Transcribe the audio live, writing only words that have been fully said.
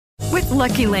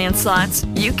Lucky Land Slots,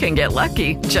 you can get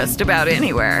lucky just about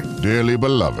anywhere. Dearly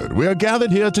beloved, we are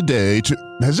gathered here today to...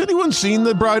 Has anyone seen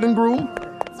the bride and groom?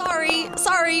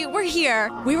 Sorry, we're here.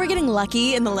 We were getting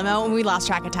lucky in the limo and we lost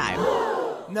track of time.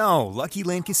 No, Lucky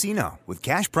Land Casino, with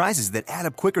cash prizes that add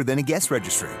up quicker than a guest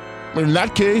registry. In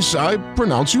that case, I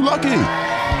pronounce you lucky.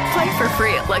 Play for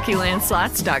free at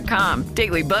LuckyLandSlots.com.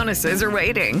 Daily bonuses are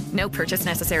waiting. No purchase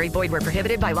necessary. Void where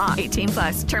prohibited by law.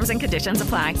 18+. Terms and conditions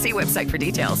apply. See website for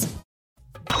details.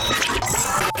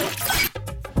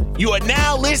 You are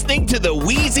now listening to the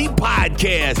Wheezy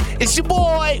Podcast. It's your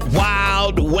boy,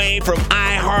 Wild Wayne from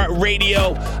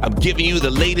iHeartRadio. I'm giving you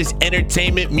the latest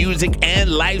entertainment, music,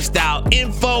 and lifestyle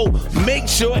info. Make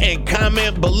sure and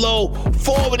comment below.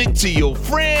 Forward it to your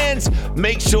friends.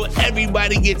 Make sure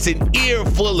everybody gets an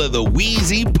earful of the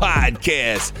Wheezy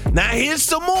Podcast. Now here's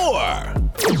some more.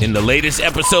 In the latest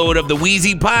episode of the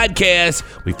Wheezy Podcast,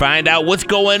 we find out what's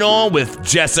going on with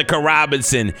Jessica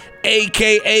Robinson,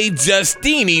 a.k.a.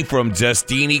 Justini from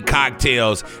Justini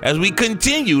Cocktails, as we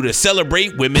continue to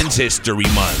celebrate Women's History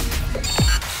Month.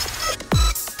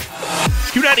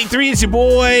 Q93, it's your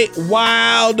boy,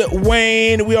 Wild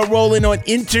Wayne. We are rolling on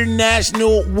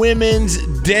International Women's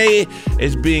Day.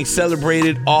 It's being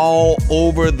celebrated all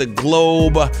over the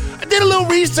globe. I did a little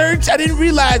research. I didn't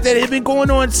realize that it had been going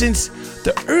on since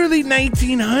the early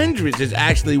 1900s. Is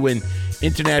actually when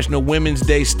International Women's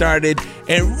Day started.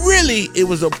 And really, it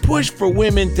was a push for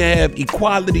women to have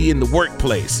equality in the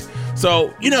workplace.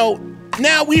 So,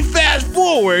 now we fast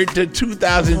forward to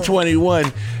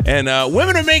 2021, and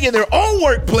women are making their own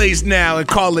workplace now and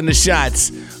calling the shots.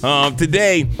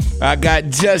 Today, I got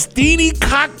Justini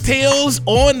Cocktails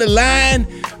on the line.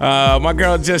 My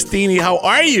girl Justini, how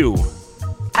are you?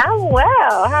 I'm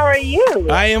well. How are you?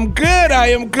 I am good.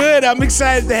 I'm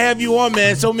excited to have you on,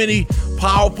 man. So many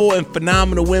powerful and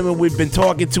phenomenal women we've been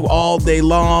talking to all day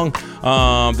long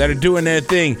that are doing their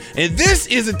thing. And this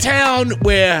is a town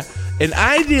where an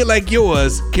idea like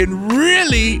yours can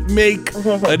really make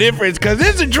a difference, because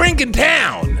it's a drinking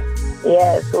town.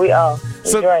 Yes, we are.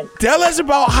 So tell us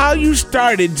about how you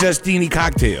started Justini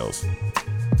Cocktails.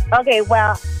 Okay,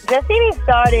 well, Justini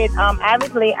started,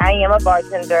 obviously I am a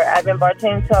bartender. I've been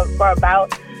bartending for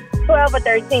about 12 or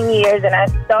 13 years, and I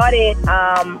started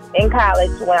in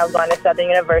college when I was going to Southern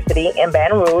University in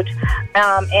Baton Rouge,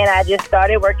 and I just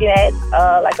started working at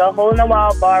like a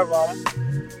hole-in-the-wall bar room.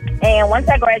 And once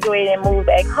I graduated and moved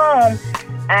back home,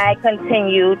 I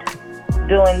continued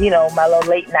doing, my little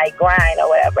late night grind or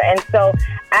whatever. And so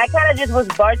I kind of just was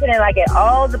bartending like at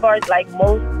all the bars, like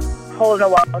most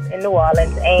hole-in-the-walls in New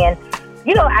Orleans. And,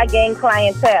 I gained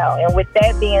clientele. And with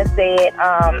that being said,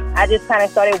 I just kind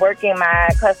of started working my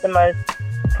customers'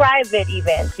 private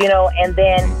events, and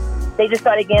then they just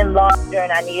started getting larger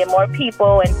and I needed more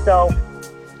people. And so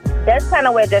that's kind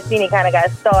of where Justini kind of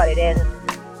got started. And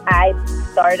I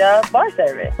started a bar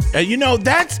service.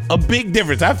 That's a big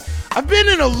difference. I've been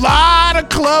in a lot of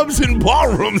clubs and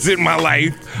ballrooms in my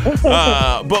life,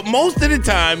 but most of the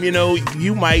time,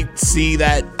 you might see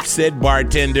that said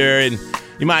bartender and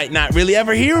you might not really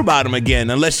ever hear about them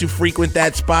again unless you frequent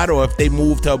that spot or if they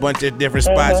move to a bunch of different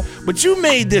spots. But you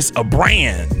made this a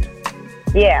brand.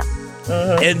 Yeah.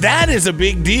 And that is a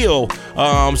big deal.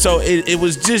 So it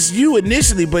was just you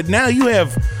initially, but now you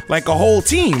have like a whole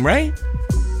team, right?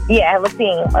 Yeah, I have a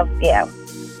team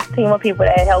of people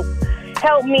that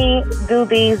help me do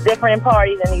these different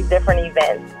parties and these different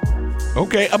events.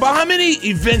 Okay, about how many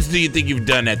events do you think you've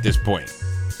done at this point?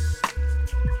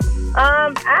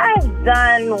 I've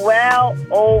done well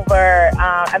over,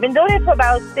 I've been doing it for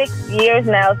about 6 years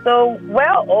now, so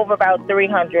well over about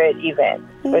 300 events,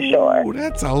 for sure.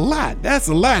 That's a lot.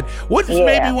 What is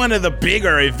maybe one of the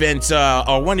bigger events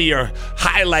or one of your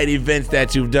highlight events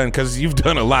that you've done? Because you've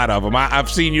done a lot of them. I've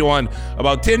seen you on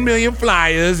about 10 million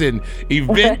flyers and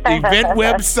event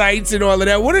websites and all of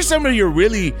that. What are some of your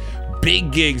really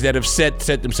big gigs that have set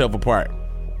themselves apart?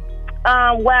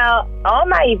 Well, all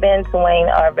my events, Wayne,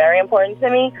 are very important to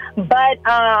me. But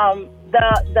I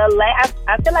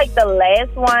feel like the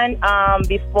last one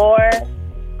before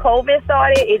COVID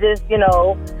started, it just,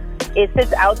 it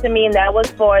sits out to me, and that was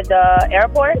for the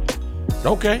airport.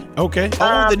 Okay. Oh,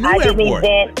 the new airport. I did an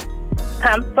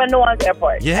event for New Orleans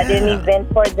Airport. Yeah. I did an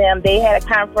event for them. They had a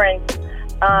conference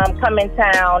come in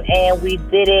town, and we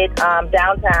did it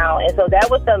downtown. And so that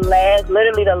was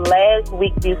literally the last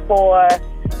week before,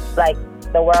 like,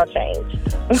 the world changed.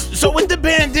 So with the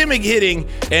pandemic hitting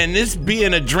and this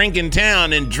being a drinking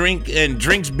town and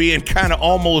drinks being kind of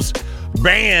almost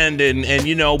banned and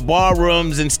bar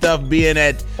rooms and stuff being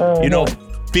at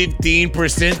 15%,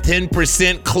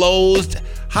 10% closed,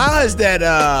 how has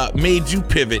that made you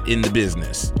pivot in the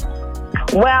business?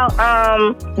 Well,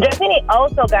 Justini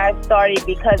also got started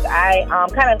because I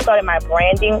kind of started my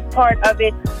branding part of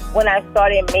it when I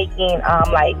started making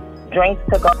like drinks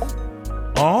to go.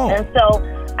 Oh. And so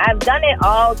I've done it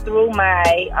all through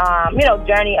my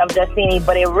journey of Justini,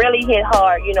 but it really hit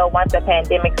hard, once the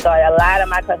pandemic started. A lot of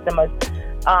my customers,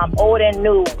 old and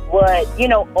new, would,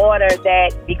 order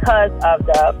that because of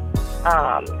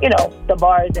the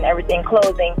bars and everything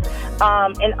closing.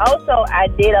 And also I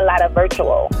did a lot of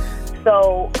virtual.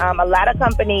 So a lot of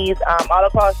companies all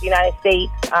across the United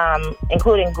States,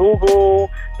 including Google,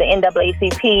 the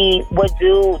NAACP, would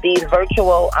do these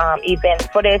virtual events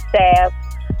for their staff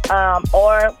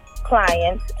or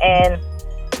clients. And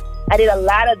I did a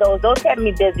lot of those. Those kept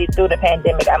me busy through the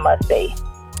pandemic, I must say.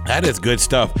 That is good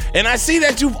stuff. And I see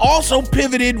that you've also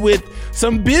pivoted with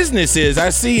some businesses.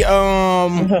 I see,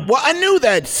 well, I knew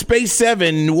that Space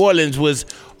 7 New Orleans was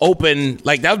open,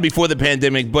 like that was before the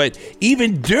pandemic, but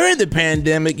even during the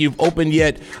pandemic, you've opened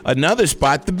yet another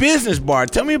spot, the Business Bar.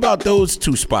 Tell me about those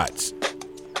two spots.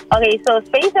 Okay, so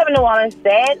Space 7 New Orleans,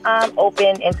 that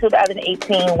opened in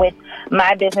 2018 with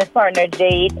my business partner,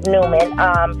 Jade Newman.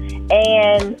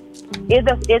 And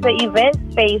it's an event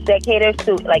space that caters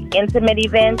to like intimate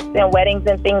events and weddings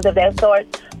and things of that sort.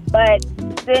 But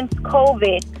since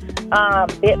COVID,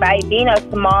 by being a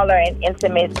smaller and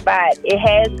intimate spot, it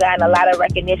has gotten a lot of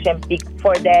recognition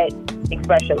for that,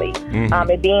 especially. Mm-hmm.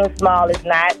 It being small, it's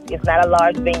not a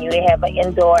large venue. They have an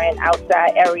indoor and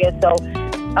outside area, so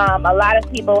a lot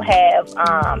of people have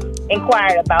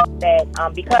inquired about that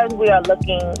because we are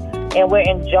looking and we're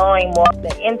enjoying more of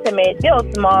the intimate,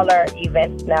 smaller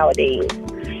events nowadays.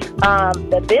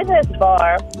 The Business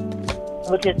Bar,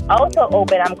 which is also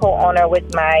open, I'm co-owner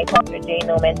with my partner, Jay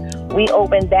Newman. We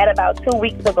opened that about 2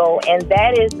 weeks ago, and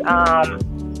that is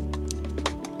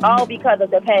all because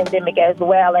of the pandemic as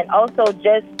well, and also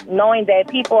just knowing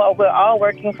that we're all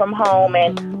working from home,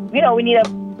 and, we need a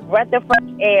breath of fresh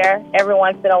air every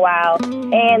once in a while.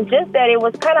 And just that it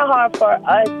was kind of hard for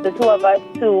us, the two of us,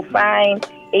 to find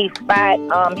a spot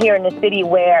here in the city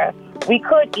where we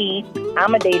could eat.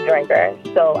 I'm a day drinker,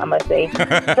 so I must say.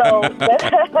 So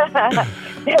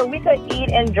we could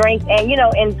eat and drink and,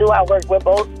 and do our work. We're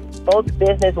both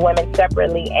business women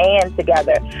separately and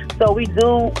together. So we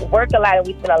do work a lot and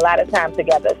we spend a lot of time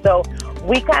together. So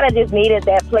we kind of just needed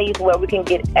that place where we can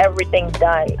get everything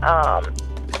done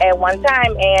at one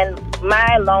time. And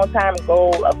my long-time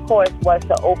goal, of course, was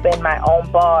to open my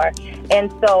own bar. And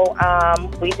so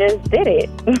we just did it.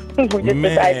 We just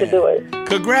decided to do it.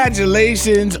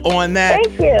 Congratulations on that.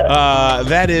 Thank you.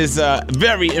 That is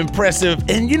very impressive.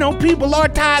 And, people are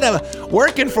tired of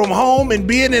working from home and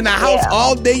being in the house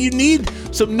all day. You need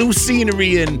some new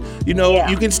scenery and,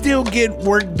 you can still get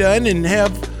work done and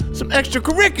have some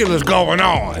extracurriculars going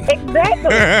on. Exactly.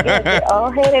 Yes,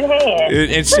 all hand in hand.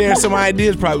 And share some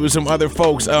ideas probably with some other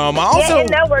folks. I also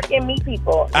and network and meet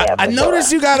people. I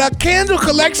noticed you got a candle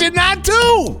collection now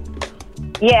too.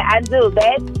 Yeah, I do.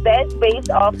 That's based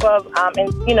off of,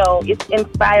 it's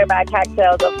inspired by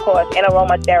cocktails, of course, and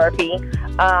aromatherapy.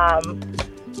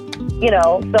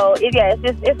 So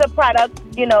it's a product,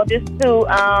 just to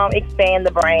expand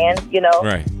the brand,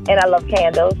 Right. And I love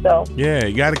candles, so. Yeah,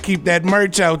 you got to keep that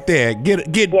merch out there. Get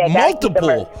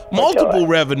multiple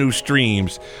revenue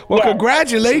streams. Well,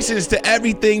 Congratulations to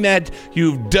everything that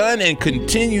you've done and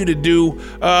continue to do.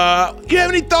 You have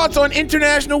any thoughts on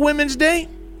International Women's Day?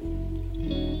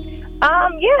 I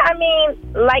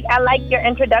like your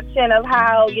introduction of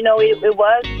how, it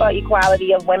was for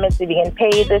equality of women to be getting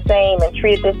paid the same and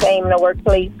treated the same in the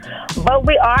workplace. But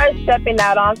we are stepping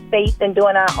out on faith and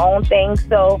doing our own thing.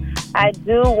 So I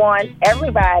do want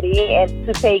everybody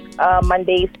to take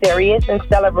Monday serious and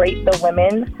celebrate the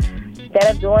women that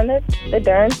are doing the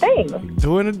darn thing.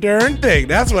 Doing the darn thing.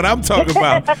 That's what I'm talking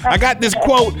about. I got this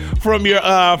quote from your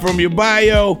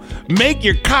bio. Make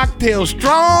your cocktail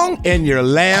strong and your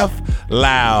laugh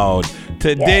loud.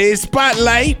 Today's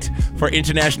spotlight for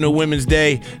International Women's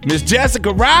Day, Miss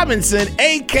Jessica Robinson,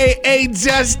 a.k.a.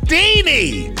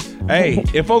 Justini. Hey,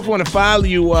 if folks want to follow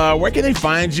you, where can they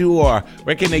find you, or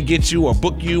where can they get you or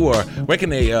book you, or where can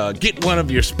they get one of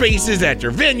your spaces at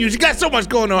your venues? You got so much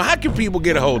going on. How can people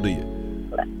get a hold of you?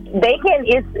 They can.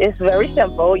 It's very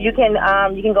simple. You can go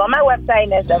on my website,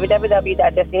 and that's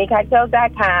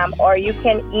www.justinicocktails.com, or you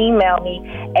can email me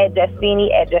at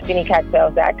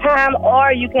justini@justinicocktails.com,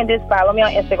 or you can just follow me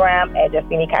on Instagram at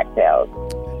justinicocktails.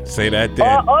 Say that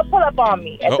then. Or pull up on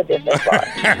me at the business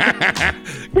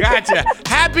bar. Gotcha.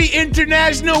 Happy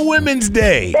International Women's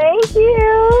Day. Thank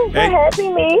you for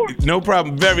having me. No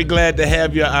problem. Very glad to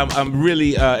have you. I'm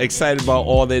really excited about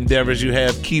all the endeavors you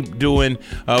have. Keep doing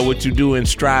what you do and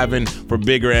striving for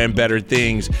bigger and better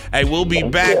things. Hey, we'll be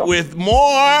back with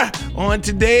more on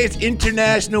today's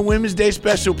International Women's Day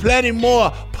special. Plenty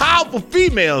more powerful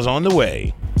females on the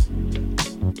way.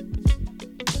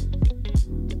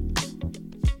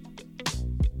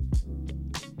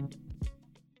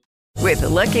 With the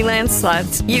Lucky Land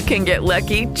Slots, you can get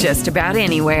lucky just about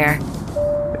anywhere.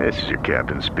 This is your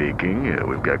captain speaking.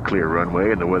 We've got clear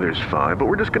runway and the weather's fine, but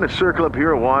we're just going to circle up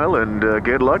here a while and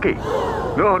get lucky.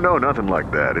 No, nothing like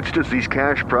that. It's just these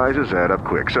cash prizes add up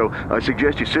quick. So I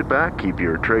suggest you sit back, keep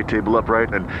your tray table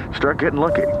upright, and start getting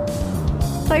lucky.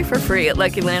 Play for free at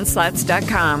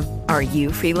LuckyLandSlots.com. Are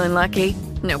you feeling lucky?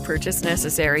 No purchase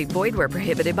necessary. Void where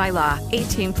prohibited by law.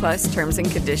 18+ terms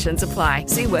and conditions apply.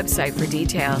 See website for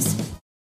details.